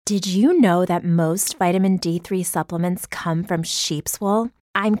Did you know that most vitamin D3 supplements come from sheep's wool?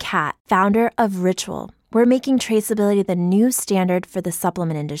 I'm Kat, founder of Ritual. We're making traceability the new standard for the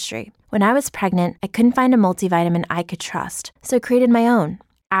supplement industry. When I was pregnant, I couldn't find a multivitamin I could trust, so I created my own.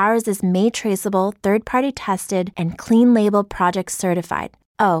 Ours is made traceable, third-party tested, and clean label project certified.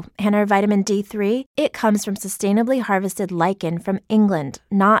 Oh, and our vitamin D3, it comes from sustainably harvested lichen from England,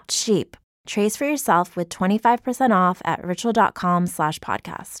 not sheep. Trace for yourself with 25% off at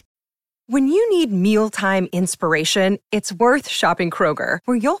ritual.com/podcast. When you need mealtime inspiration, it's worth shopping Kroger,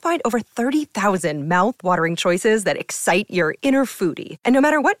 where you'll find over 30,000 mouth-watering choices that excite your inner foodie. And no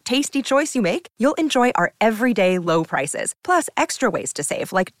matter what tasty choice you make, you'll enjoy our everyday low prices, plus extra ways to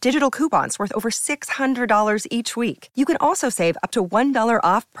save, like digital coupons worth over $600 each week. You can also save up to $1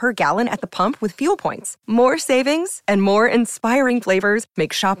 off per gallon at the pump with fuel points. More savings and more inspiring flavors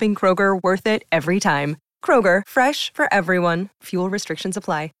make shopping Kroger worth it every time. Kroger, fresh for everyone. Fuel restrictions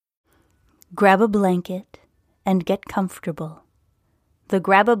apply. Grab a blanket and get comfortable. The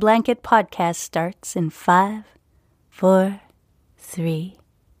Grab a Blanket podcast starts in 5, 4, 3,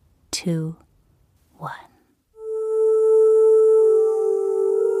 2, 1.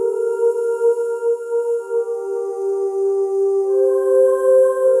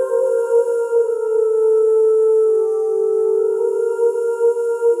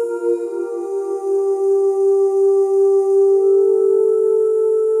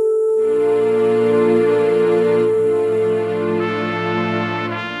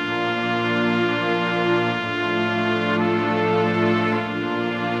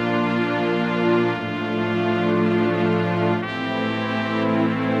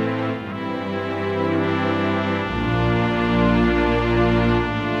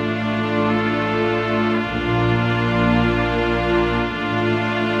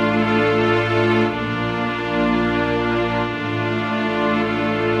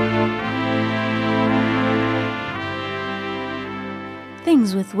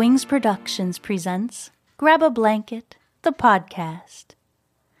 Things with Wings Productions presents Grab a Blanket, the podcast.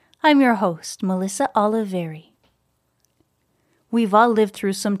 I'm your host, Melissa Oliveri. We've all lived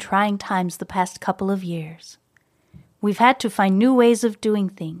through some trying times the past couple of years. We've had to find new ways of doing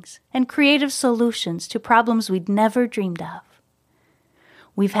things and creative solutions to problems we'd never dreamed of.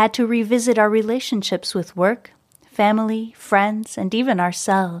 We've had to revisit our relationships with work, family, friends, and even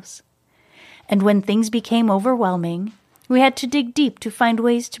ourselves. And when things became overwhelming, we had to dig deep to find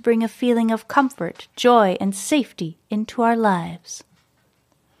ways to bring a feeling of comfort, joy, and safety into our lives.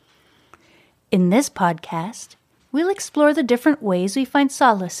 In this podcast, we'll explore the different ways we find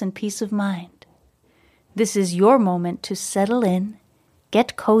solace and peace of mind. This is your moment to settle in,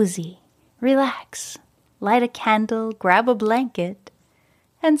 get cozy, relax, light a candle, grab a blanket,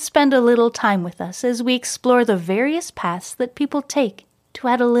 and spend a little time with us as we explore the various paths that people take to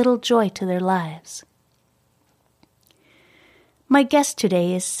add a little joy to their lives. My guest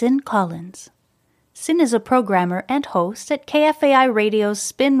today is Sin Collins. Sin is a programmer and host at KFAI Radio's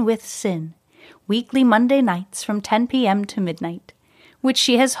Spin with Sin, weekly Monday nights from 10 p.m. to midnight, which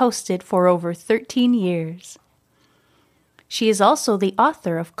she has hosted for over 13 years. She is also the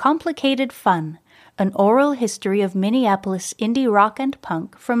author of Complicated Fun, an oral history of Minneapolis indie rock and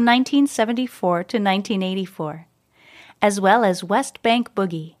punk from 1974 to 1984, as well as West Bank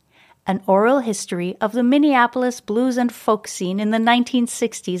Boogie, an oral history of the Minneapolis blues and folk scene in the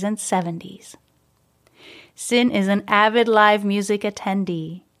 1960s and 70s. Sin is an avid live music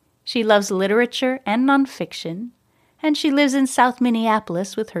attendee. She loves literature and nonfiction, and she lives in South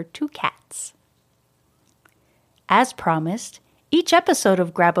Minneapolis with her 2 cats. As promised, each episode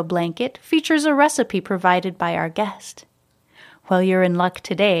of Grab a Blanket features a recipe provided by our guest. Well, you're in luck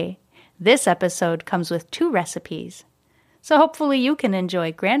today. This episode comes with 2 recipes. So hopefully you can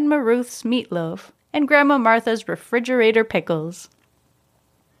enjoy Grandma Ruth's meatloaf and Grandma Martha's refrigerator pickles.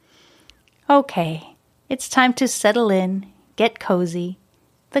 Okay, it's time to settle in, get cozy.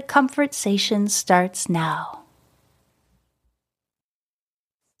 The Comfortsation starts now.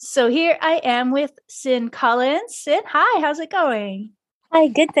 So here I am with Sin Collins. Sin, hi, how's it going? Hi,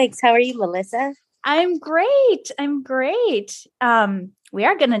 good, thanks. How are you, Melissa? I'm great. We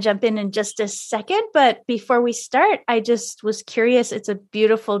are going to jump in just a second, but before we start, I just was curious. It's a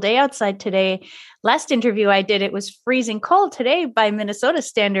beautiful day outside today. Last interview I did, it was freezing cold. Today, by Minnesota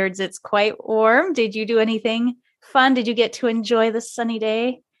standards, it's quite warm. Did you do anything fun? Did you get to enjoy the sunny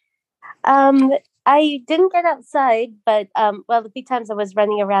day? I didn't get outside, but the few times I was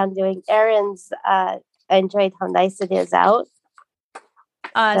running around doing errands, I enjoyed how nice it is out.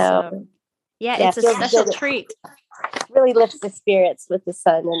 Awesome. So, yeah, it's a special treat. Really lifts the spirits with the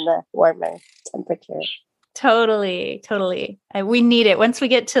sun and the warmer temperature. Totally, totally. We need it. Once we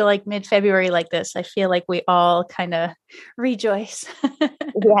get to like mid-February like this, I feel like we all kind of rejoice.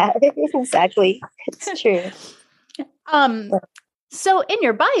 Yeah, exactly. It's true. So in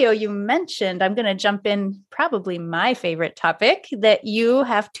your bio, you mentioned, I'm going to jump in probably my favorite topic, that you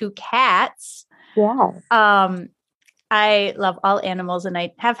have 2 cats. Yeah. I love all animals and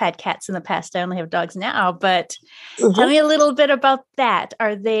I have had cats in the past. I only have dogs now, but tell me a little bit about that.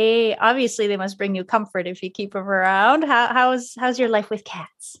 Obviously they must bring you comfort if you keep them around. How's your life with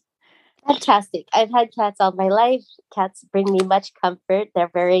cats? Fantastic. I've had cats all my life. Cats bring me much comfort.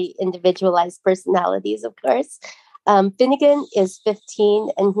 They're very individualized personalities, of course. Finnegan is 15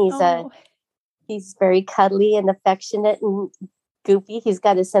 and he's very cuddly and affectionate and goofy. He's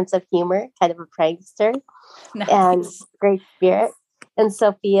got a sense of humor, kind of a prankster. Nice. And great spirit. And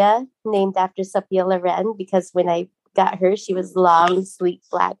Sophia, named after Sophia Loren, because when I got her, she was long, sleek,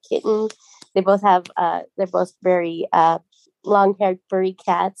 black kitten. They both have, they're both very long-haired, furry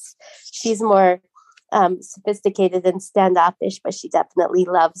cats. She's more sophisticated and standoffish, but she definitely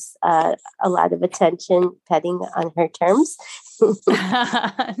loves a lot of attention, petting on her terms.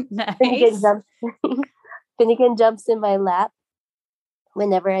 Nice. Finnegan jumps in my lap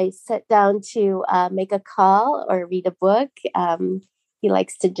whenever I sit down to make a call or read a book. He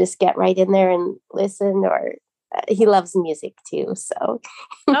likes to just get right in there and listen, or he loves music too. So,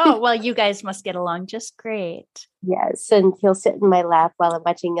 oh, well, you guys must get along just great. Yes. And he'll sit in my lap while I'm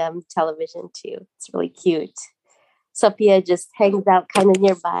watching television too. It's really cute. Sophia just hangs out kind of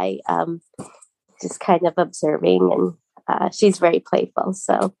nearby, just kind of observing, and she's very playful.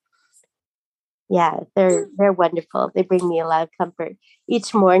 So yeah, they're wonderful. They bring me a lot of comfort.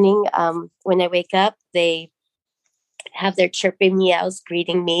 Each morning, when I wake up, they have their chirping meows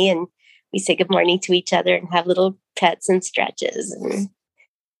greeting me, and we say good morning to each other and have little pets and stretches. And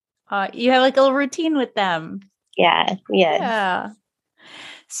you have like a little routine with them. Yeah.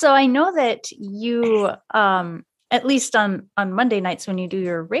 So I know that you, at least on Monday nights when you do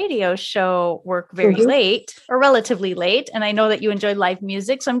your radio show, work very late or relatively late. And I know that you enjoy live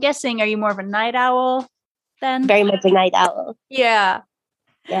music. So I'm guessing, are you more of a night owl then? Very much a night owl. Yeah.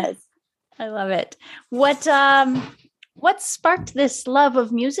 Yes. I love it. What sparked this love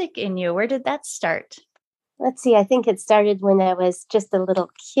of music in you? Where did that start? Let's see. I think it started when I was just a little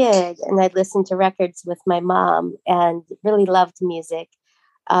kid and I'd listen to records with my mom and really loved music.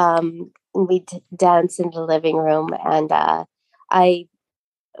 And we'd dance in the living room, and I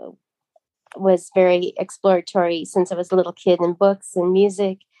was very exploratory since I was a little kid in books and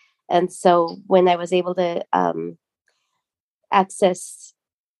music. And so when I was able to access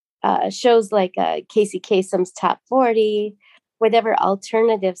shows like Casey Kasem's Top 40, whatever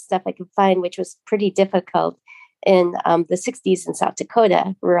alternative stuff I could find, which was pretty difficult in the 60s in South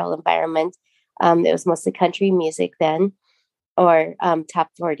Dakota, rural environment. It was mostly country music then, or Top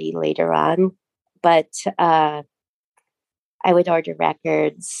 40 later on. But I would order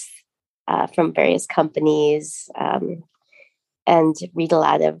records from various companies and read a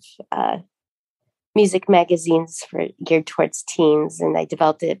lot of music magazines geared towards teens. And I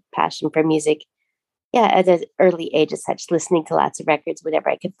developed a passion for music, at an early age as such, listening to lots of records, whatever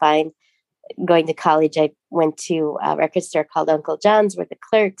I could find. Going to college, I went to a record store called Uncle John's, where the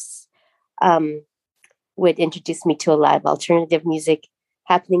clerks would introduce me to a lot of alternative music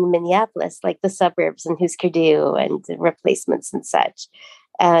happening in Minneapolis, like the Suburbs and Husker Du and the Replacements and such.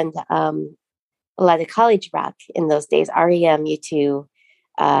 And a lot of college rock in those days, REM, U2,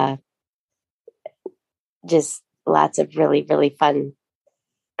 just lots of really, really fun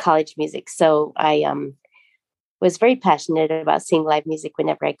college music. So I was very passionate about seeing live music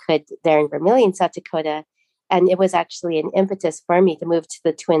whenever I could there in Vermillion, South Dakota. And it was actually an impetus for me to move to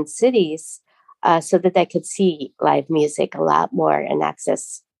the Twin Cities so that I could see live music a lot more and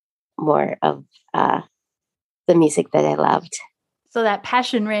access more of the music that I loved. So that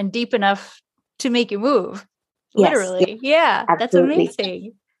passion ran deep enough to make you move. Yes, literally. Yeah, absolutely. That's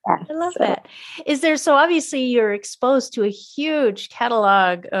amazing. Yeah, I love that. So obviously you're exposed to a huge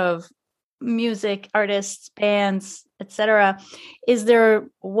catalog of music, artists, bands, etc. Is there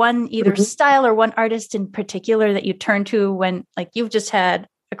one either style or one artist in particular that you turn to when like you've just had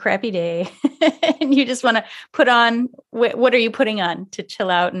a crappy day and you just want to put on, what are you putting on to chill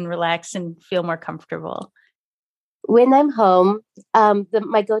out and relax and feel more comfortable? When I'm home,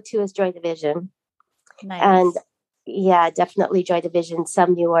 my go-to is Joy Division. Nice. And yeah, definitely Joy Division,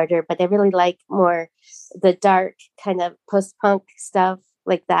 some New Order, but I really like more the dark kind of post-punk stuff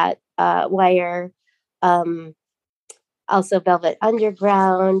like that. Wire, also Velvet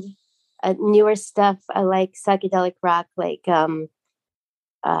Underground, newer stuff. I like psychedelic rock, like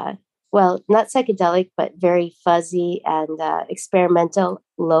well, not psychedelic, but very fuzzy and experimental.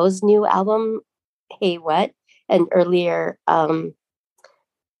 Lowe's new album, Hey What, and earlier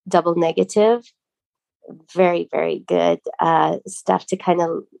Double Negative. Very, very good stuff to kind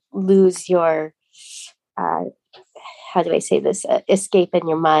of lose your, uh, how do I say this, escape in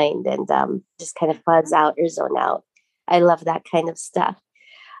your mind and just kind of fuzz out or zone out. I love that kind of stuff.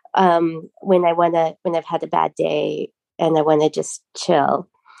 When I've had a bad day and I want to just chill.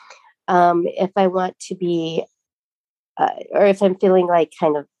 If I want to be, or if I'm feeling like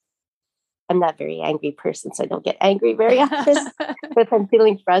I'm not a very angry person, so I don't get angry very often. But if I'm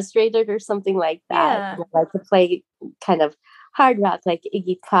feeling frustrated or something like that, I like to play kind of hard rock like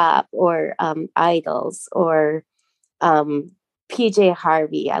Iggy Pop or Idols or PJ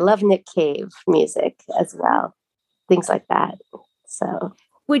Harvey. I love Nick Cave music as well, things like that. So,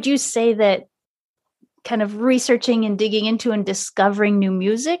 would you say that kind of researching and digging into and discovering new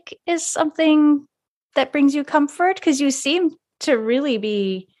music is something that brings you comfort? Because you seem to really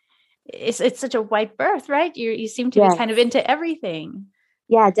be, it's such a wide berth, right? You seem to be kind of into everything.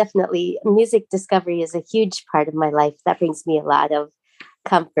 Yeah, definitely. Music discovery is a huge part of my life. That brings me a lot of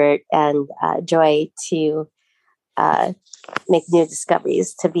comfort and joy to make new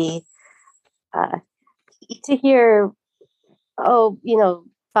discoveries, to be to hear,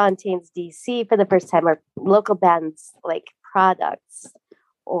 Fontaine's DC for the first time, or local bands like Products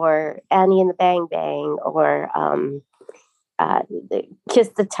or Annie and the Bang Bang or Kiss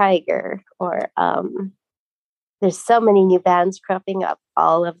the Tiger, or there's so many new bands cropping up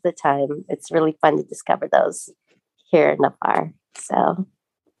all of the time. It's really fun to discover those here in Navarre. So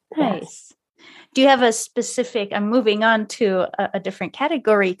nice. Do you have a specific, I'm moving on to a different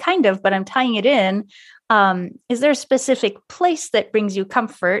category kind of, but I'm tying it in. Is there a specific place that brings you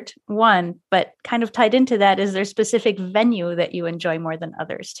comfort? One, but kind of tied into that, is there a specific venue that you enjoy more than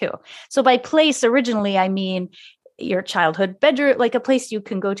others too? So by place, originally, I mean your childhood bedroom, like a place you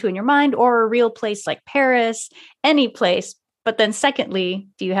can go to in your mind, or a real place like Paris, any place. But then secondly,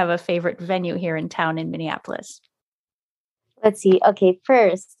 do you have a favorite venue here in town in Minneapolis? Let's see. Okay,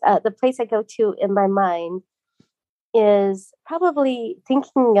 first, the place I go to in my mind is probably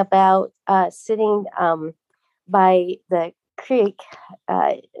thinking about sitting by the creek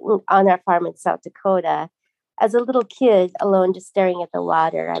on our farm in South Dakota. As a little kid, alone, just staring at the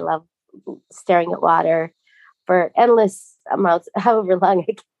water. I love staring at water for endless amounts, however long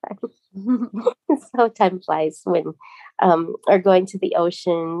I can. So time flies when, or going to the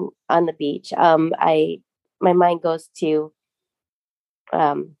ocean on the beach. My mind goes to,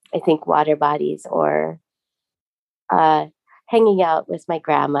 I think, water bodies, or hanging out with my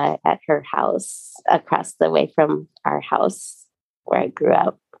grandma at her house across the way from our house where I grew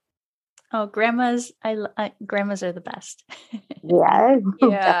up. Oh, grandmas! Grandmas are the best. Yeah,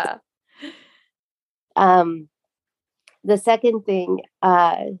 yeah. The second thing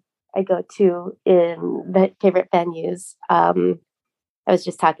I go to in the favorite venues. I was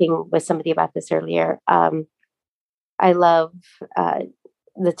just talking with somebody about this earlier. I love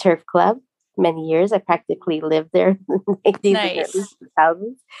the Turf Club. Many years, I practically lived there in the 90s and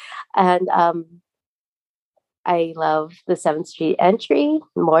early 2000s. And I love the 7th Street Entry,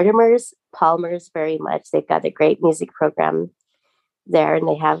 Mortimer's, Palmer's very much. They've got a great music program there, and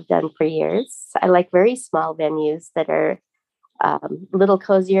they have done for years. I like very small venues that are a little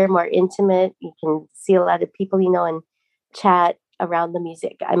cozier, more intimate. You can see a lot of people, and chat around the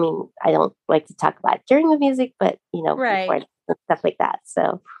music. I mean, I don't like to talk about during the music, but, right. before and stuff like that.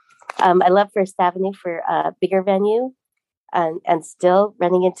 So I love First Avenue for a bigger venue, and still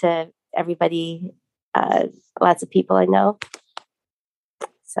running into everybody, lots of people I know.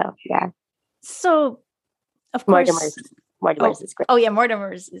 So, yeah. So, of course, Mortimer's is great. Oh yeah,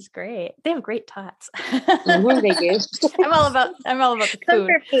 Mortimer's is great. They have great tots. They do. I'm all about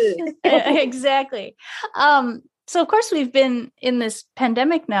the food. Exactly. So of course we've been in this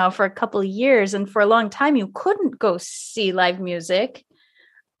pandemic now for a couple of years, and for a long time you couldn't go see live music.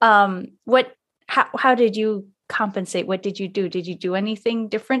 How did you compensate? What did you do? Did you do anything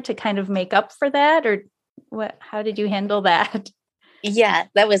different to kind of make up for that, or how did you handle that? Yeah,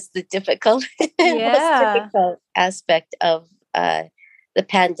 that was the difficult, most difficult aspect of the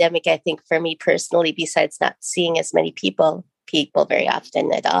pandemic, I think, for me personally, besides not seeing as many people very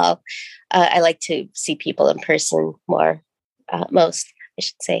often at all. I like to see people in person more, most, I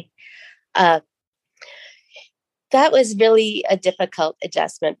should say. That was really a difficult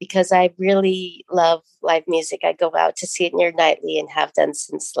adjustment because I really love live music. I go out to see it near nightly and have done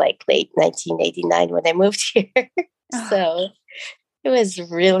since like late 1989 when I moved here. So it was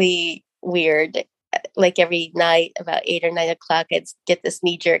really weird. Like every night about 8 or 9 o'clock, I'd get this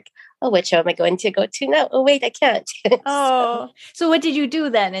knee jerk, oh, what show am I going to go to now? Oh, wait, I can't. So what did you do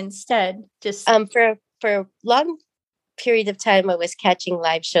then instead? Just for a long period of time, I was catching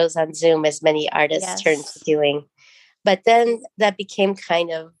live shows on Zoom, as many artists turned to doing. But then that became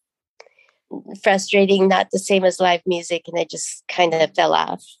kind of frustrating, not the same as live music, and I just kind of fell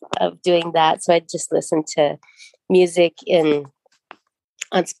off of doing that. So I just listened to music on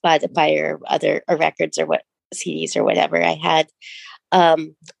Spotify or other records or what CDs or whatever I had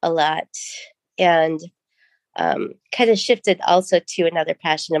a lot, and kind of shifted also to another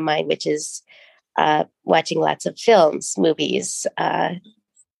passion of mine, which is watching lots of films, movies,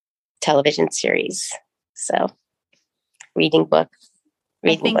 television series. So reading books a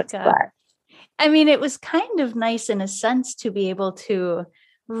lot. I mean, it was kind of nice in a sense to be able to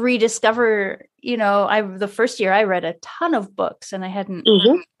rediscover, the first year I read a ton of books, and I hadn't,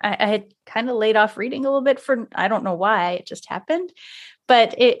 I had kind of laid off reading a little bit for, I don't know why, it just happened.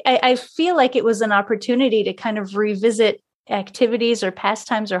 But I feel like it was an opportunity to kind of revisit activities or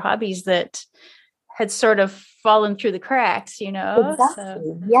pastimes or hobbies that had sort of fallen through the cracks, Exactly.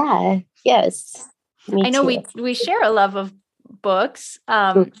 So, yeah. Yes. I know we share a love of books.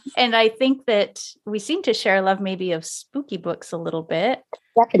 And I think that we seem to share a love maybe of spooky books a little bit.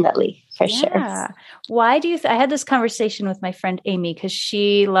 Definitely, for sure. Why do you I had this conversation with my friend Amy, because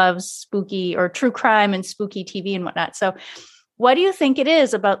she loves spooky or true crime and spooky TV and whatnot. So what do you think it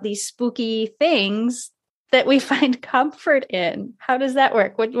is about these spooky things that we find comfort in? How does that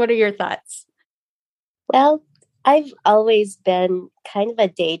work? What are your thoughts? Well, I've always been kind of a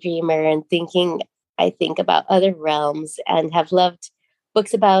daydreamer and I think about other realms, and have loved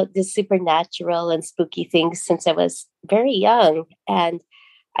books about the supernatural and spooky things since I was very young. And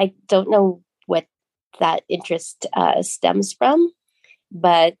I don't know what that interest stems from,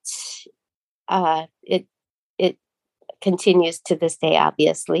 but it continues to this day,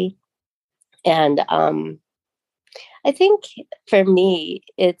 obviously. And I think for me,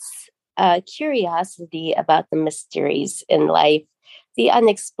 it's curiosity about the mysteries in life, the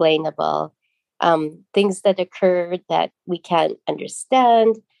unexplainable, things that occur that we can't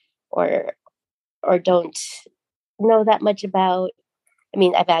understand or don't know that much about. I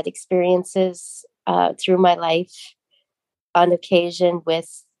mean, I've had experiences through my life on occasion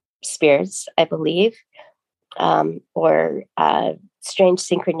with spirits, I believe, or strange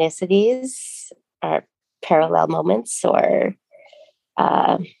synchronicities or parallel moments, or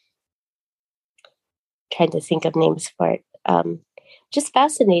trying to think of names for it. Just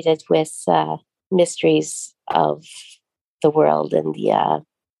fascinated with mysteries of the world and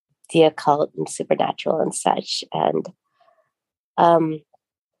the occult and supernatural and such. And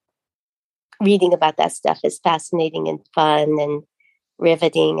reading about that stuff is fascinating and fun and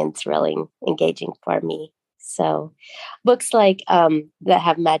riveting and thrilling, engaging for me. So books like that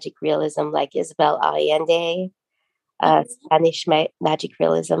have magic realism, like Isabel Allende, Spanish magic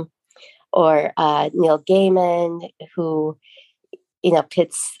realism, or Neil Gaiman, who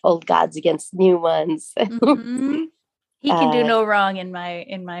pits old gods against new ones. Mm-hmm. He can do no wrong in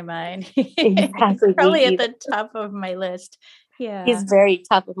my mind. Exactly. Probably at the top of my list. Yeah, he's very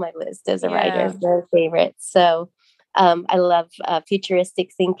top of my list as a writer. Very favorite. So I love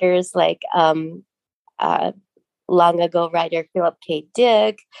futuristic thinkers like long ago writer Philip K.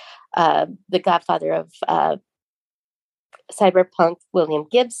 Dick, the godfather of cyberpunk William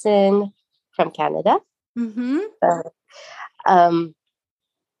Gibson from Canada. Mm-hmm.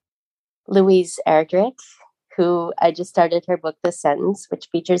 Louise Erdrich, who I just started her book, The Sentence, which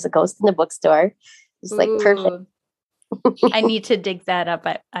features a ghost in the bookstore. It's like perfect. I need to dig that up.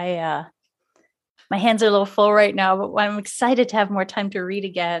 I my hands are a little full right now, but I'm excited to have more time to read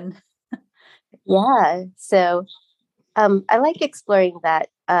again. Yeah. So I like exploring that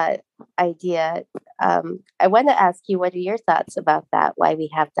idea. I want to ask you, what are your thoughts about that? Why we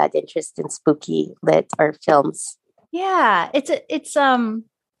have that interest in spooky lit or films? Yeah, it's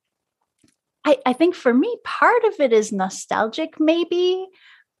I think for me, part of it is nostalgic, maybe,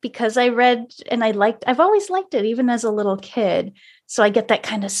 because I read and I've always liked it, even as a little kid. So I get that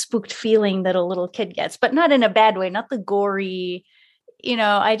kind of spooked feeling that a little kid gets, but not in a bad way, not the gory,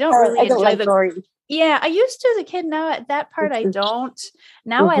 I don't really enjoy the gory. Yeah, I used to as a kid. Now at that part, I don't.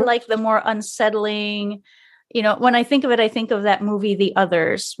 Now I like the more unsettling, when I think of it, I think of that movie, The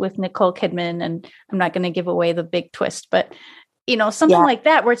Others, with Nicole Kidman, and I'm not going to give away the big twist, but, something like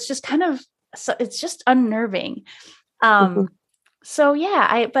that, where it's just kind of, so it's just unnerving. So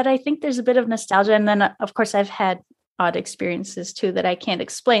yeah, but I think there's a bit of nostalgia. And then of course I've had odd experiences too, that I can't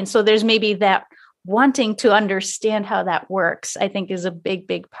explain. So there's maybe that wanting to understand how that works, I think is a big,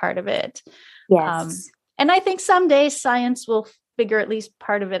 big part of it. Yes. And I think someday science will figure at least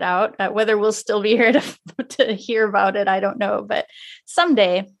part of it out. Whether we'll still be here to hear about it, I don't know. But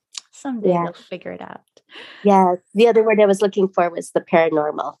someday they'll figure it out. Yeah. The other word I was looking for was the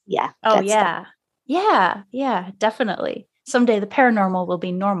paranormal. Yeah. Oh, yeah. Yeah, definitely. Someday the paranormal will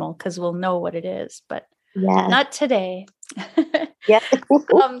be normal because we'll know what it is, but not today. Yeah.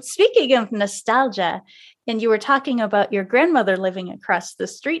 Speaking of nostalgia, and you were talking about your grandmother living across the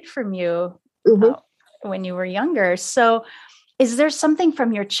street from you when you were younger. So is there something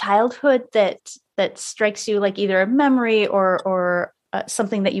from your childhood that strikes you, like either a memory or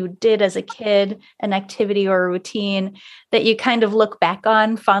something that you did as a kid, an activity or a routine that you kind of look back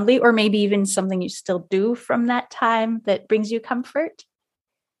on fondly, or maybe even something you still do from that time that brings you comfort?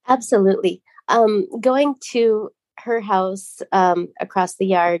 Absolutely. Going to her house across the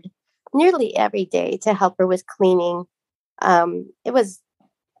yard nearly every day to help her with cleaning. It was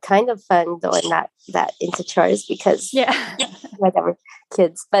kind of fun, though I'm not that into chores because whatever,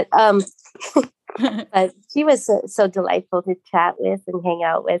 kids. But but she was so delightful to chat with and hang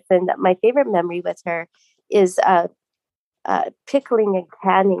out with. And my favorite memory with her is pickling and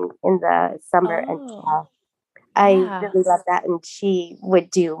canning in the summer and fall. I really love that. And she would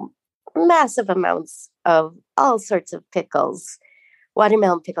do massive amounts of all sorts of pickles,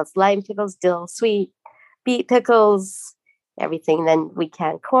 watermelon pickles, lime pickles, dill, sweet, beet pickles, everything. Then we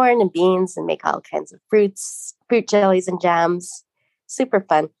can corn and beans and make all kinds of fruit jellies and jams. Super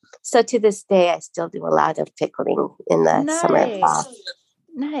fun. So to this day, I still do a lot of pickling in the summer and fall.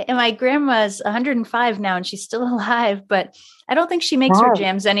 Nice. And my grandma's 105 now and she's still alive, but I don't think she makes her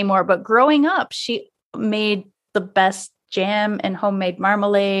jams anymore. But growing up, she made the best jam and homemade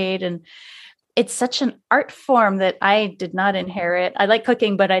marmalade. And it's such an art form that I did not inherit. I like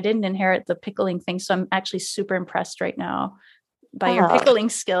cooking, but I didn't inherit the pickling thing. So I'm actually super impressed right now by your pickling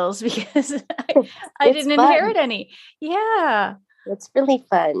skills because I didn't inherit any. Yeah. It's really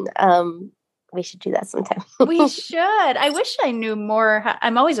fun. We should do that sometime. We should. I wish I knew more.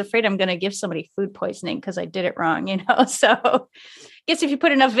 I'm always afraid I'm going to give somebody food poisoning because I did it wrong, So I guess if you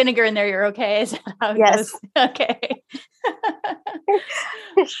put enough vinegar in there, you're okay. Is that how it goes? Okay.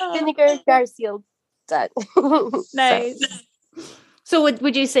 Vinegar, jar sealed, done. Nice. So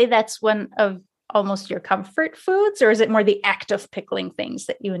would you say that's one of almost your comfort foods, or is it more the act of pickling things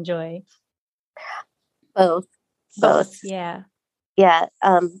that you enjoy? Both. Yeah. Yeah.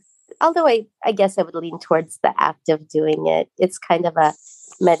 Although I guess I would lean towards the act of doing it. It's kind of a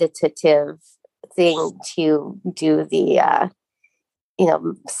meditative thing to do the,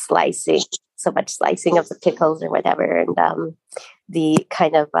 slicing, so much slicing of the pickles or whatever. And the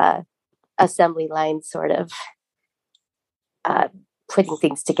kind of assembly line sort of putting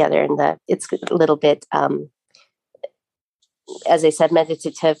things together. And it's a little bit, as I said,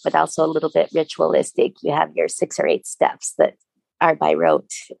 meditative, but also a little bit ritualistic. You have your 6 or 8 steps that are by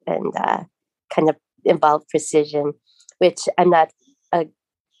rote and kind of involve precision, which I'm not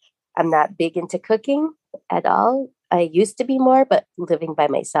big into cooking at all. I used to be more, but living by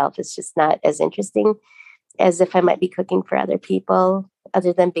myself is just not as interesting as if I might be cooking for other people,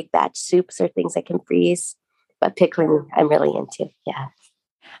 other than big batch soups or things I can freeze. But pickling, I'm really into. Yeah.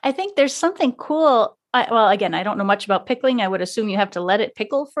 I think there's something cool. Again, I don't know much about pickling. I would assume you have to let it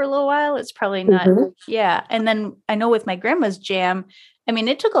pickle for a little while. It's probably not. Yeah. And then I know with my grandma's jam, I mean,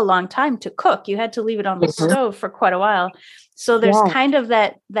 it took a long time to cook. You had to leave it on the stove for quite a while. So there's kind of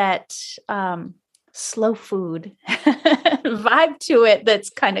that slow food vibe to it that's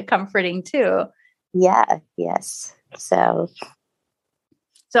kind of comforting too. Yeah. Yes. So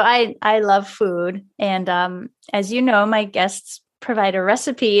I love food. And as you know, my guests provide a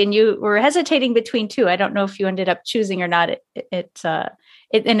recipe and you were hesitating between 2. I don't know if you ended up choosing or not.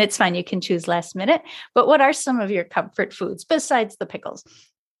 And it's fine. You can choose last minute, but what are some of your comfort foods besides the pickles?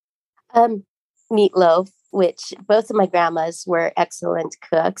 Meatloaf, which both of my grandmas were excellent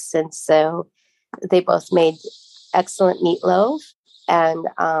cooks. And so they both made excellent meatloaf. And,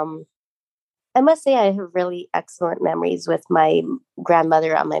 I must say I have really excellent memories with my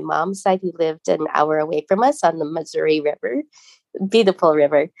grandmother on my mom's side, who lived an hour away from us on the Missouri River, beautiful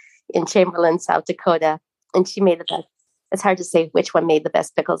river in Chamberlain, South Dakota. And she made the best. It's hard to say which one made the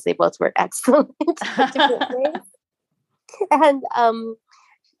best pickles. They both were excellent in different ways. And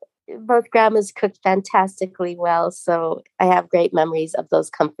both grandmas cooked fantastically well. So I have great memories of those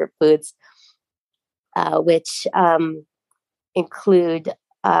comfort foods, which include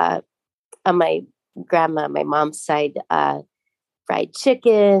on my mom's side, fried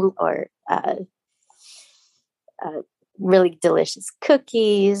chicken or really delicious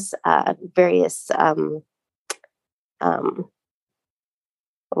cookies, various,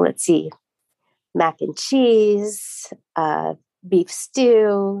 let's see, mac and cheese, beef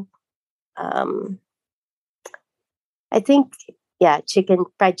stew. I think,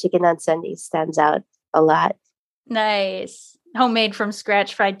 fried chicken on Sundays stands out a lot. Nice. Homemade from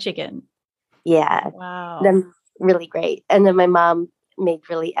scratch fried chicken. Yeah. Wow. Them really great. And then my mom made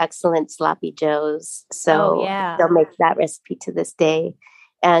really excellent sloppy joes. So they'll make that recipe to this day.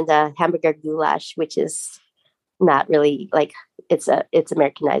 And hamburger goulash, which is not really like it's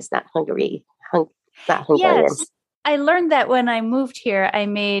Americanized, not Hungarian. Yes. I learned that when I moved here, I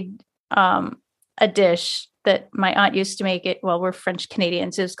made a dish that my aunt used to make it. Well, we're French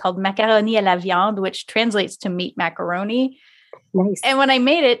Canadians. It was called macaroni à la viande, which translates to meat macaroni. Nice. And when I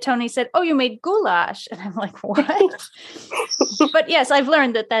made it, Tony said, "Oh, you made goulash." And I'm like, "What?" But yes, I've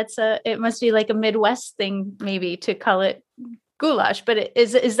learned that it must be like a Midwest thing, maybe, to call it goulash. But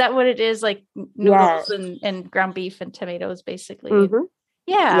is that what it is? Like noodles and ground beef and tomatoes, basically. Mm-hmm.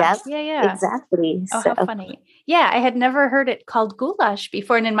 Yeah. Yep, Yeah. Exactly. Oh, how funny. Yeah. I had never heard it called goulash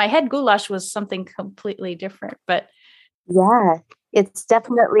before. And in my head, goulash was something completely different, but yeah, it's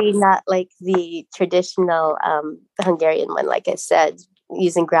definitely not like the traditional Hungarian one. Like I said,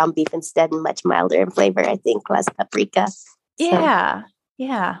 using ground beef instead and much milder in flavor, I think, less paprika. Yeah.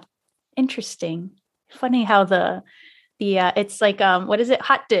 Yeah. Interesting. Funny how it's like, what is it?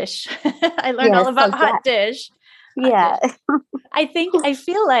 Hot dish. I learned all about hot dish. Yeah. I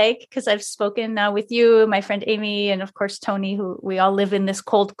feel like, because I've spoken now with you, my friend Amy, and of course, Tony, who we all live in this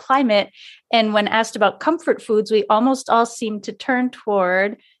cold climate. And when asked about comfort foods, we almost all seem to turn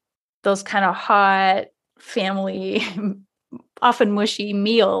toward those kind of hot family, often mushy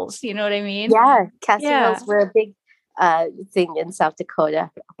meals. You know what I mean? Yeah. Casseroles were a big thing in South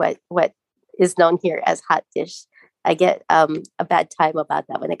Dakota. What is known here as hot dish. I get a bad time about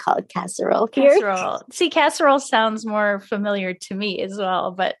that when I call it casserole here. Casserole. See, casserole sounds more familiar to me as well.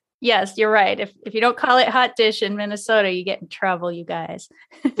 But yes, you're right. If you don't call it hot dish in Minnesota, you get in trouble, you guys.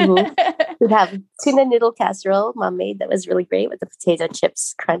 Mm-hmm. We have tuna noodle casserole Mom made that was really great with the potato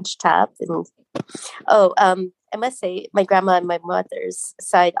chips crunch top. And I must say, my grandma on my mother's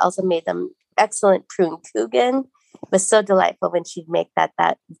side also made them excellent prune kugen. It was so delightful when she'd make that.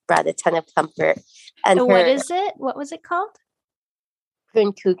 That brought a ton of comfort. And what is it? What was it called?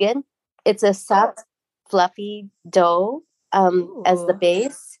 Prune kugen. It's a soft, fluffy dough as the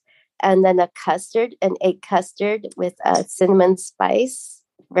base, and then an egg custard with cinnamon spice.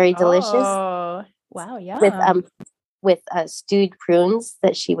 Very delicious. Oh, wow! Yeah. With stewed prunes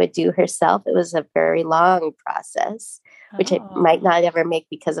that she would do herself. It was a very long process, which I might not ever make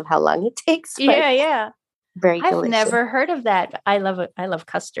because of how long it takes. Yeah. Very delicious. I've never heard of that. I love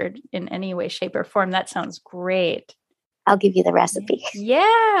custard in any way, shape, or form. That sounds great. I'll give you the recipe.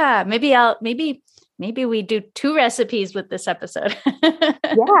 Yeah. Maybe we do 2 recipes with this episode.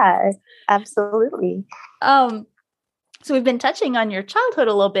 Yeah, absolutely. So we've been touching on your childhood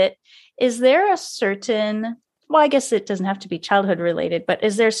a little bit. Is there a certain, well, I guess it doesn't have to be childhood related, but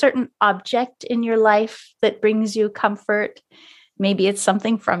is there a certain object in your life that brings you comfort? Maybe it's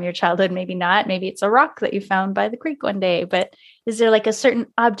something from your childhood, maybe not. Maybe it's a rock that you found by the creek one day. But is there like a certain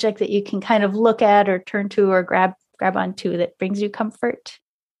object that you can kind of look at or turn to or grab onto that brings you comfort?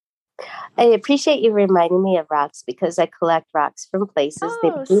 I appreciate you reminding me of rocks because I collect rocks from places. They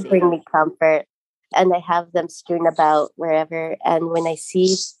do bring me comfort, and I have them strewn about wherever. And when I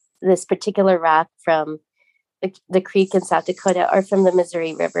see this particular rock from the creek in South Dakota or from the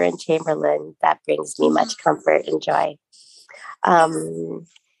Missouri River in Chamberlain, that brings me much comfort and joy.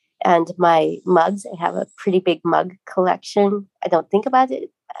 And my mugs, I have a pretty big mug collection. I don't think about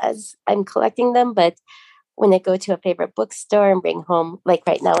it as I'm collecting them, but when I go to a favorite bookstore and bring home, like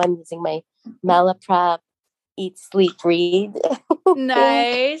right now, I'm using my Malaprop Eat, Sleep, Read.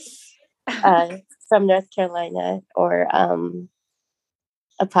 Nice. From North Carolina or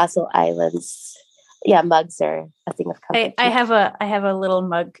Apostle Islands. Yeah, mugs are a thing of comfort. I have a little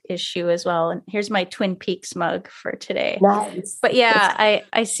mug issue as well. And here's my Twin Peaks mug for today. Nice. But yeah,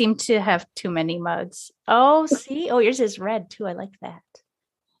 I seem to have too many mugs. Oh, see? Oh, yours is red too. I like that.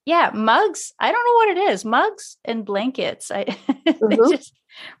 Yeah, mugs. I don't know what it is. Mugs and blankets. Just,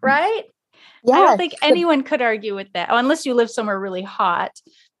 right? Yeah. I don't think anyone could argue with that. Unless you live somewhere really hot.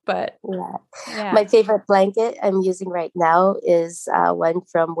 But yeah. My favorite blanket I'm using right now is one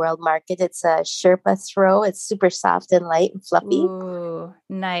from World Market. It's a Sherpa throw. It's super soft and light and fluffy. Ooh,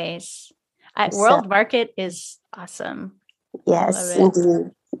 nice. World Market is awesome. Yes,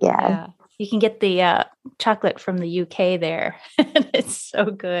 indeed. Yeah. You can get the chocolate from the UK there. It's so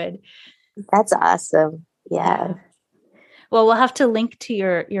good. That's awesome. Yeah. Well, we'll have to link to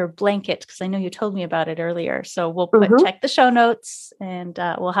your blanket because I know you told me about it earlier. So we'll check the show notes and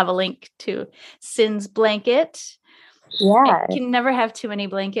we'll have a link to Cin's blanket. Yeah. You can never have too many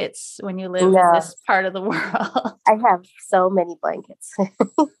blankets when you live in No, this part of the world. I have so many blankets.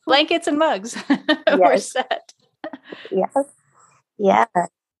 Blankets and mugs. We're Yes. set. Yeah. Yeah.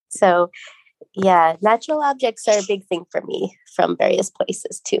 So, yeah, natural objects are a big thing for me from various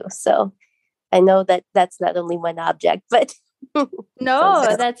places too. So I know that that's not only one object, but No,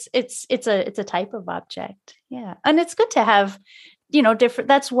 it's a type of object. Yeah. And it's good to have, different.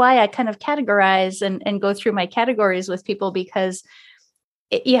 That's why I kind of categorize and go through my categories with people, because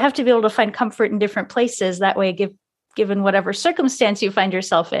you have to be able to find comfort in different places. That way, given whatever circumstance you find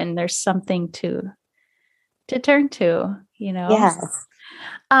yourself in, there's something to turn to, yeah.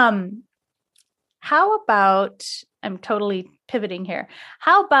 How about, I'm totally pivoting here.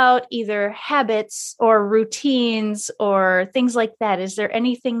 How about either habits or routines or things like that? Is there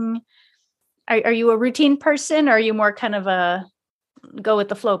anything, are you a routine person, or are you more kind of a go with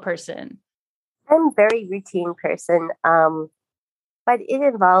the flow person? I'm a very routine person, but it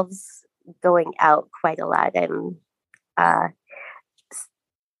involves going out quite a lot. Uh,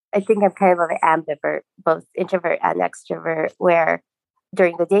 I think I'm kind of an ambivert, both introvert and extrovert, where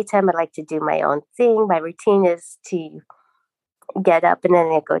during the daytime, I like to do my own thing. My routine is to get up and then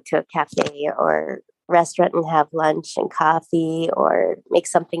I go to a cafe or restaurant and have lunch and coffee or make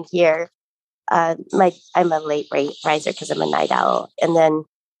something here. I'm a late riser because I'm a night owl. And then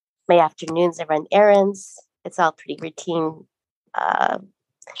my afternoons, I run errands. It's all pretty routine.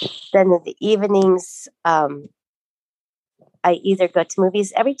 Then in the evenings, I either go to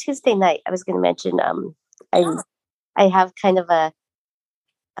movies every Tuesday night. I was going to mention, I have kind of uh,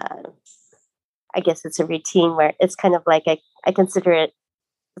 I guess it's a routine where it's kind of like I consider it,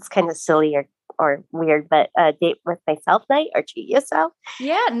 it's kind of silly or weird, but a date with myself night or treat yourself.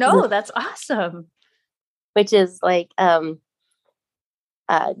 Yeah, no, that's awesome. Which is like go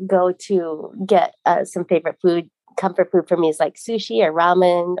to get some favorite food. Comfort food for me is like sushi or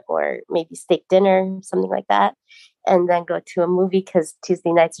ramen or maybe steak dinner, something like that. And then go to a movie because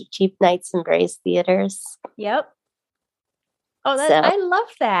Tuesday nights are cheap nights in various theaters. Yep. Oh, I love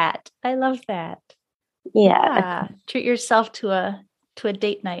that. I love that. Yeah. Treat yourself to a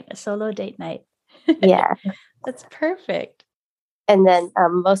date night, a solo date night. Yeah. That's perfect. And then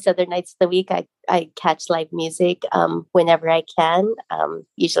most other nights of the week, I catch live music whenever I can,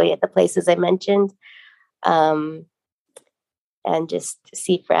 usually at the places I mentioned, and just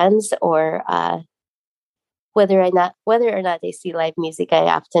see friends. Or whether or not they see live music, I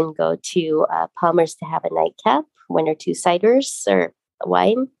often go to Palmer's to have a nightcap, one or two ciders or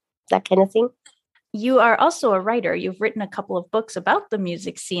wine, that kind of thing. You are also a writer. You've written a couple of books about the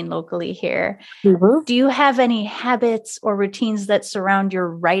music scene locally here. Mm-hmm. Do you have any habits or routines that surround your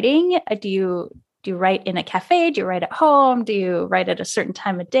writing? Do you write in a cafe? Do you write at home? Do you write at a certain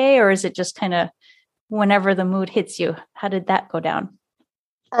time of day? Or is it just kind of whenever the mood hits you? How did that go down?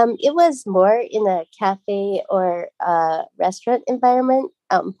 It was more in a cafe or a restaurant environment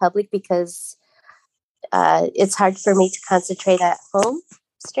out in public because it's hard for me to concentrate at home,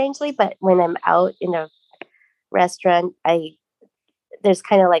 strangely. But when I'm out in a restaurant, there's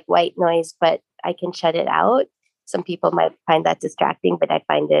kind of like white noise, but I can shut it out. Some people might find that distracting, but I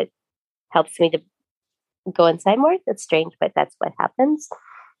find it helps me to go inside more. That's strange, but that's what happens.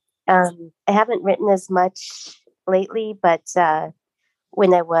 I haven't written as much lately, but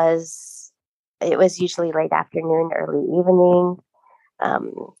when it was usually late afternoon, early evening,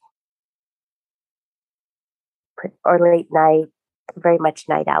 or late night. Very much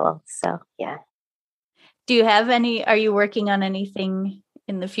night owl. So yeah. Do you have are you working on anything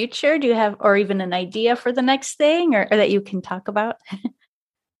in the future? Do you have, or even an idea for the next thing or that you can talk about?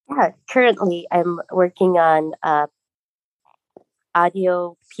 Yeah, currently I'm working on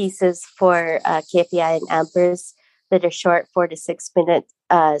audio pieces for KFEI and Ampers that are short 4 to 6 minute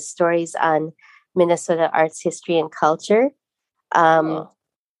stories on Minnesota arts, history, and culture. Cool.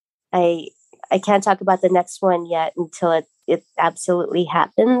 I can't talk about the next one yet until it absolutely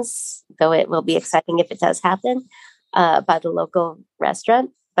happens, though it will be exciting if it does happen, about a local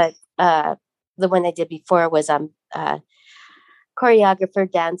restaurant. But the one I did before was on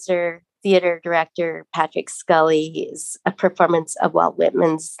choreographer, dancer, theater director Patrick Scully's a performance of Walt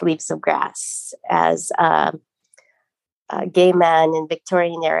Whitman's Leaves of Grass as a gay man in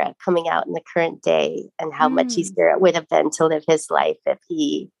Victorian era coming out in the current day, and how much easier it would have been to live his life if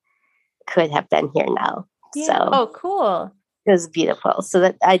he could have been here now. Yeah. So, oh, cool. It was beautiful. So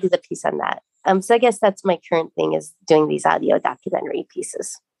that I did a piece on that. So I guess that's my current thing, is doing these audio documentary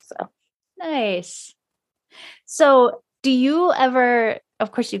pieces. So nice. So do you ever,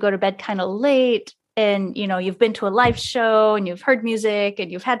 of course you go to bed kind of late and, you've been to a live show and you've heard music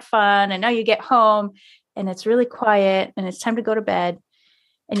and you've had fun and now you get home. and it's really quiet and it's time to go to bed,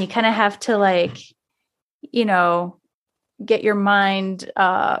 and you kind of have to like, get your mind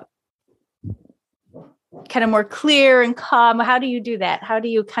kind of more clear and calm. How do you do that? How do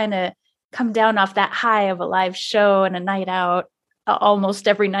you kind of come down off that high of a live show and a night out almost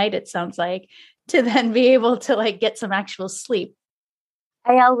every night, it sounds like, to then be able to like get some actual sleep?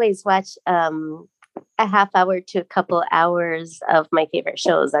 I always watch a half hour to a couple hours of my favorite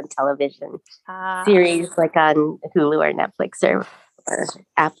shows on television, series like on Hulu or Netflix or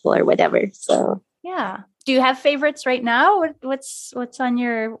Apple or whatever. So yeah. Do you have favorites right now? What's on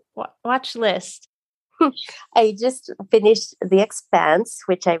your watch list? I just finished The Expanse,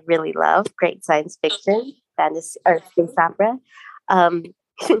 which I really love. Great science fiction, fantasy, or space opera.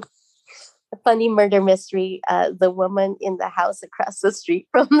 A funny murder mystery. The woman in the house across the street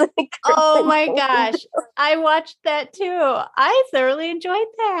from the girl. Oh my gosh. I watched that too. I thoroughly enjoyed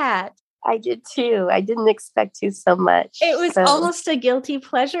that. I did too. I didn't expect to so much. It was almost a guilty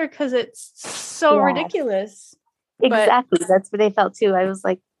pleasure because it's so ridiculous. Exactly. That's what I felt too. I was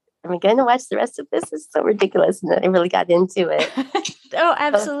like, am I going to watch the rest of this? It's so ridiculous. And then I really got into it. Oh,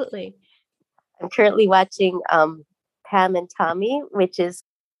 absolutely. I'm currently watching Pam and Tommy, which is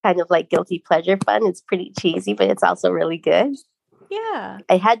kind of like guilty pleasure fun. It's pretty cheesy, but it's also really good. Yeah.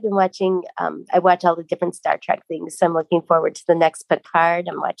 I had been watching, I watch all the different Star Trek things. So I'm looking forward to the next Picard.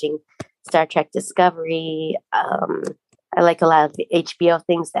 I'm watching Star Trek Discovery. I like a lot of the HBO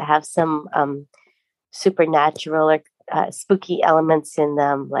things that have some supernatural or spooky elements in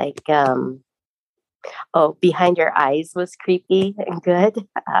them. Like, Behind Your Eyes was creepy and good.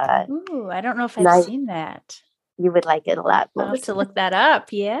 Ooh, I don't know if I've seen that. You would like it a lot. I'll have to look that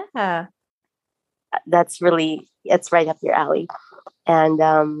up. Yeah. It's right up your alley.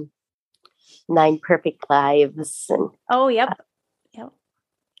 And 9 Perfect Lives. And, yep.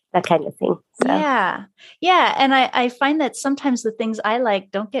 that kind of thing. So. Yeah. Yeah. And I find that sometimes the things I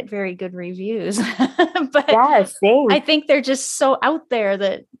like don't get very good reviews. But yeah, same. I think they're just so out there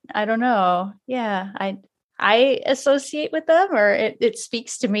that I don't know. Yeah. I associate with them, or it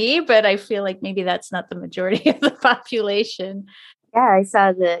speaks to me, but I feel like maybe that's not the majority of the population. Yeah, I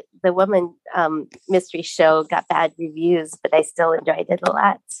saw the woman mystery show got bad reviews, but I still enjoyed it a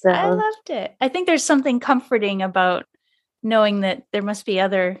lot. So I loved it. I think there's something comforting about knowing that there must be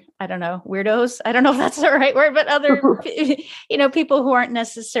other, I don't know, weirdos. I don't know if that's the right word, but other, people who aren't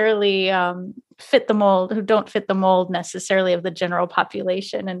necessarily fit the mold, who don't fit the mold necessarily of the general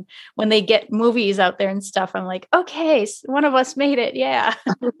population. And when they get movies out there and stuff, I'm like, okay, one of us made it. Yeah.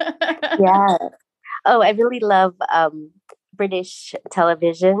 Yeah. Oh, I really love British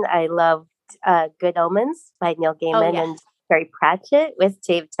television. I loved Good Omens by Neil Gaiman and Terry Pratchett with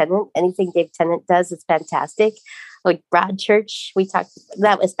Dave Tennant. Anything Dave Tennant does is fantastic. Like Broadchurch,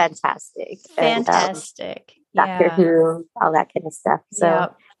 that was fantastic. Fantastic. And, Doctor Who, all that kind of stuff.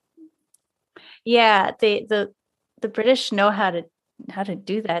 So the British know how to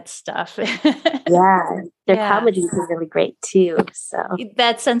do that stuff. Yeah. Their comedies are really great too. So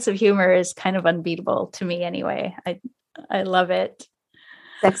that sense of humor is kind of unbeatable to me anyway. I love it.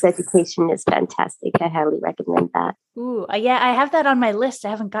 Sex Education is fantastic. I highly recommend that. Ooh, yeah, I have that on my list. I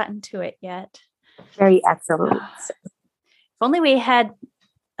haven't gotten to it yet. Very excellent. If only we had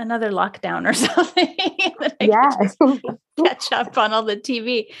another lockdown or something. Catch up on all the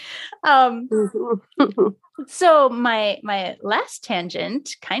TV. So my last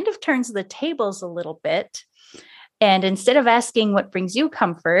tangent kind of turns the tables a little bit. And instead of asking what brings you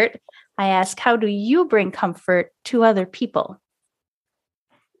comfort, I ask, how do you bring comfort to other people?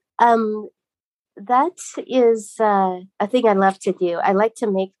 That is a thing I love to do. I like to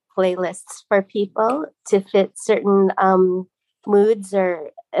make playlists for people to fit certain moods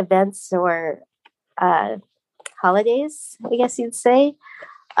or events or holidays, I guess you'd say.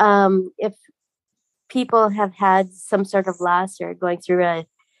 If people have had some sort of loss or going through a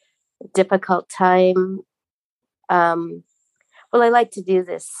difficult time, well, I like to do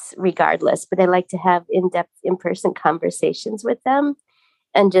this regardless, but I like to have in-depth, in-person conversations with them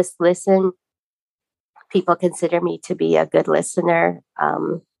and just listen. People consider me to be a good listener,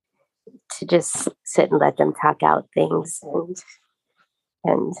 to just sit and let them talk out things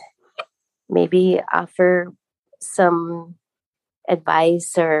and maybe offer some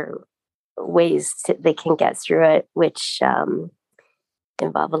advice or ways they can get through it, which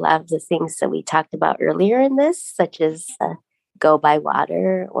involve a lot of the things that we talked about earlier in this, such as go buy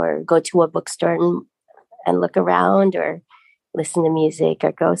water or go to a bookstore and look around or listen to music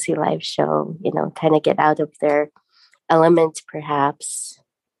or go see a live show, kind of get out of their element perhaps.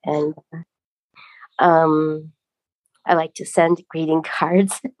 And I like to send greeting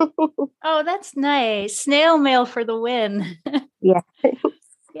cards. Oh, that's nice. Snail mail for the win. Yeah.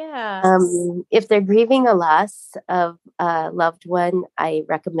 Yeah. If they're grieving a loss of a loved one, I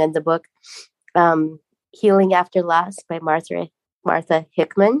recommend the book Healing After Loss by Martha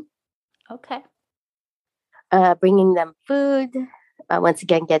Hickman. Okay. Bringing them food, once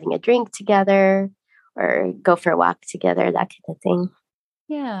again, getting a drink together or go for a walk together, that kind of thing.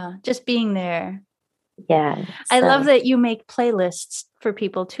 Yeah, just being there. Yeah. I love that you make playlists for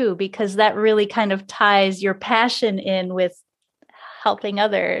people too, because that really kind of ties your passion in with helping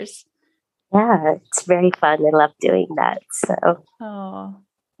others. Yeah, it's very fun. I love doing that. So, oh,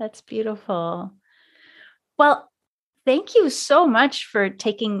 that's beautiful. Well, thank you so much for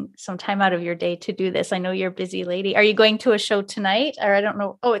taking some time out of your day to do this. I know you're a busy lady. Are you going to a show tonight? Or I don't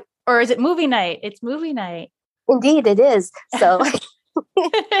know. Oh, or is it movie night? It's movie night. Indeed, it is. So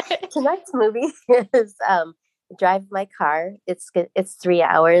tonight's movie is Drive My Car. It's 3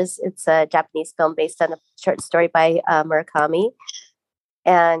 hours. It's a Japanese film based on a short story by Murakami.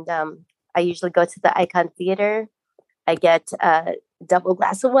 And I usually go to the Icon Theater. I get a double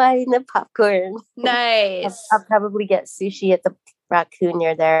glass of wine and popcorn. Nice. I'll probably get sushi at the Raccoon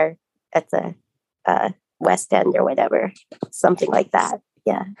near there at the West End or whatever. Something like that.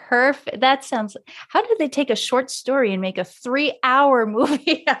 Yeah. Perfect. That sounds. How did they take a short story and make a 3-hour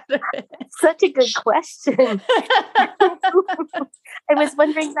movie out of it? Such a good question. I was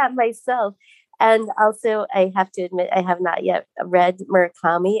wondering that myself. And also, I have to admit, I have not yet read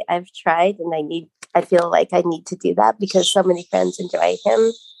Murakami. I've tried, and I feel like I need to do that because so many friends enjoy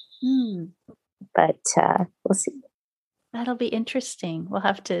him. But we'll see. That'll be interesting. We'll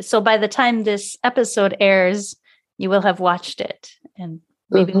have to. So by the time this episode airs, you will have watched it, and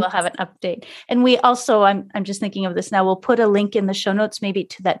maybe we'll have an update. And we also, I'm just thinking of this now. We'll put a link in the show notes, maybe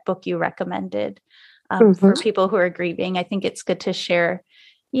to that book you recommended for people who are grieving. I think it's good to share.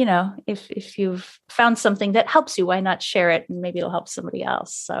 You know, if you've found something that helps you, why not share it? And maybe it'll help somebody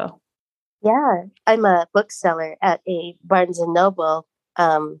else. So, yeah, I'm a bookseller at a Barnes and Noble.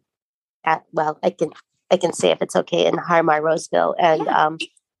 I can say if it's okay, in Harmar, Roseville, and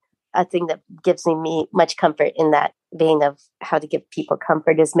a thing that gives me much comfort in that vein of how to give people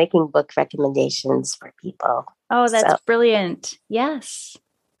comfort is making book recommendations for people. Oh, that's brilliant! Yes,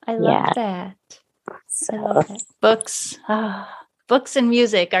 I love that. So. I love that. Books. Books and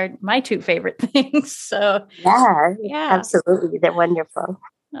music are my two favorite things. So yeah, absolutely. They're wonderful.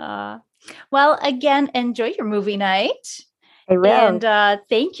 Well, again, enjoy your movie night. I will. And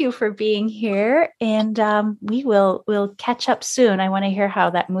thank you for being here. And we'll catch up soon. I want to hear how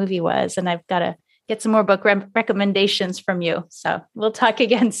that movie was. And I've got to get some more book recommendations from you. So we'll talk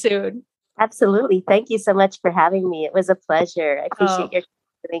again soon. Absolutely. Thank you so much for having me. It was a pleasure. I appreciate your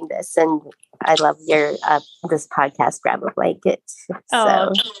doing this, and I love your this podcast, Grab a Blanket.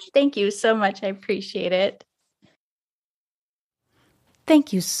 Thank you so much. I appreciate it.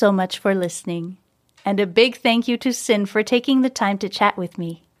 Thank you so much for listening, and a big thank you to Sin for taking the time to chat with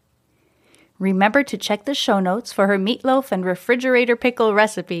me. Remember to check the show notes for her meatloaf and refrigerator pickle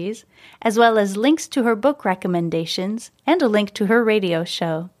recipes, as well as links to her book recommendations and a link to her radio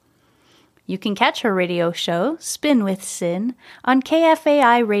show. You can catch her radio show, Spin with Sin, on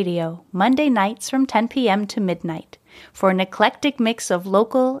KFAI Radio, Monday nights from 10 p.m. to midnight, for an eclectic mix of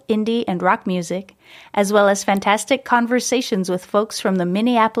local, indie, and rock music, as well as fantastic conversations with folks from the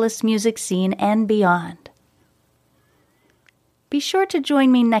Minneapolis music scene and beyond. Be sure to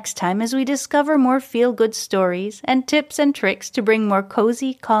join me next time as we discover more feel-good stories and tips and tricks to bring more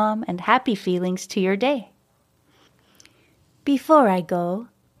cozy, calm, and happy feelings to your day. Before I go,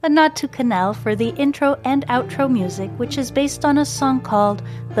 a nod to Canal for the intro and outro music, which is based on a song called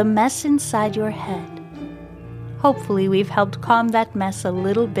The Mess Inside Your Head. Hopefully we've helped calm that mess a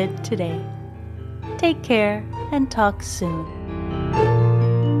little bit today. Take care and talk soon.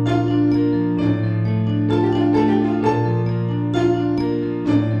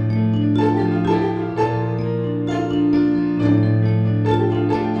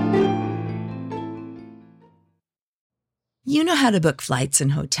 You know how to book flights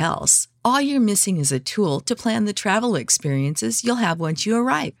and hotels. All you're missing is a tool to plan the travel experiences you'll have once you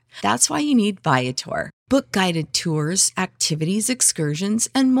arrive. That's why you need Viator. Book guided tours, activities, excursions,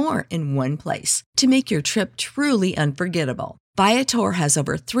 and more in one place to make your trip truly unforgettable. Viator has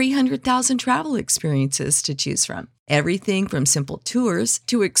over 300,000 travel experiences to choose from. Everything from simple tours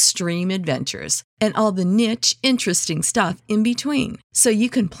to extreme adventures and all the niche, interesting stuff in between. So you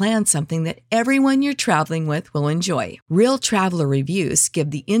can plan something that everyone you're traveling with will enjoy. Real traveler reviews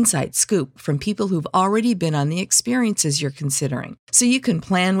give the inside scoop from people who've already been on the experiences you're considering. So you can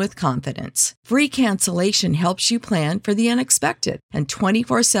plan with confidence. Free cancellation helps you plan for the unexpected. And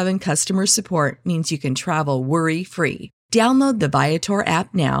 24/7 customer support means you can travel worry-free. Download the Viator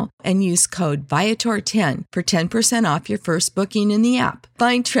app now and use code Viator10 for 10% off your first booking in the app.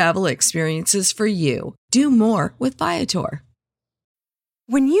 Find travel experiences for you. Do more with Viator.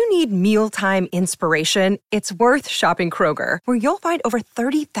 When you need mealtime inspiration, it's worth shopping Kroger, where you'll find over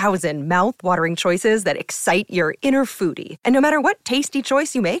 30,000 mouth-watering choices that excite your inner foodie. And no matter what tasty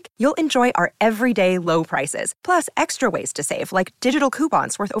choice you make, you'll enjoy our everyday low prices, plus extra ways to save, like digital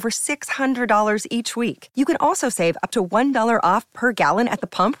coupons worth over $600 each week. You can also save up to $1 off per gallon at the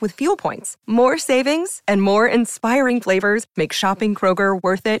pump with fuel points. More savings and more inspiring flavors make shopping Kroger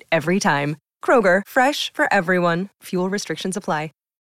worth it every time. Kroger, fresh for everyone. Fuel restrictions apply.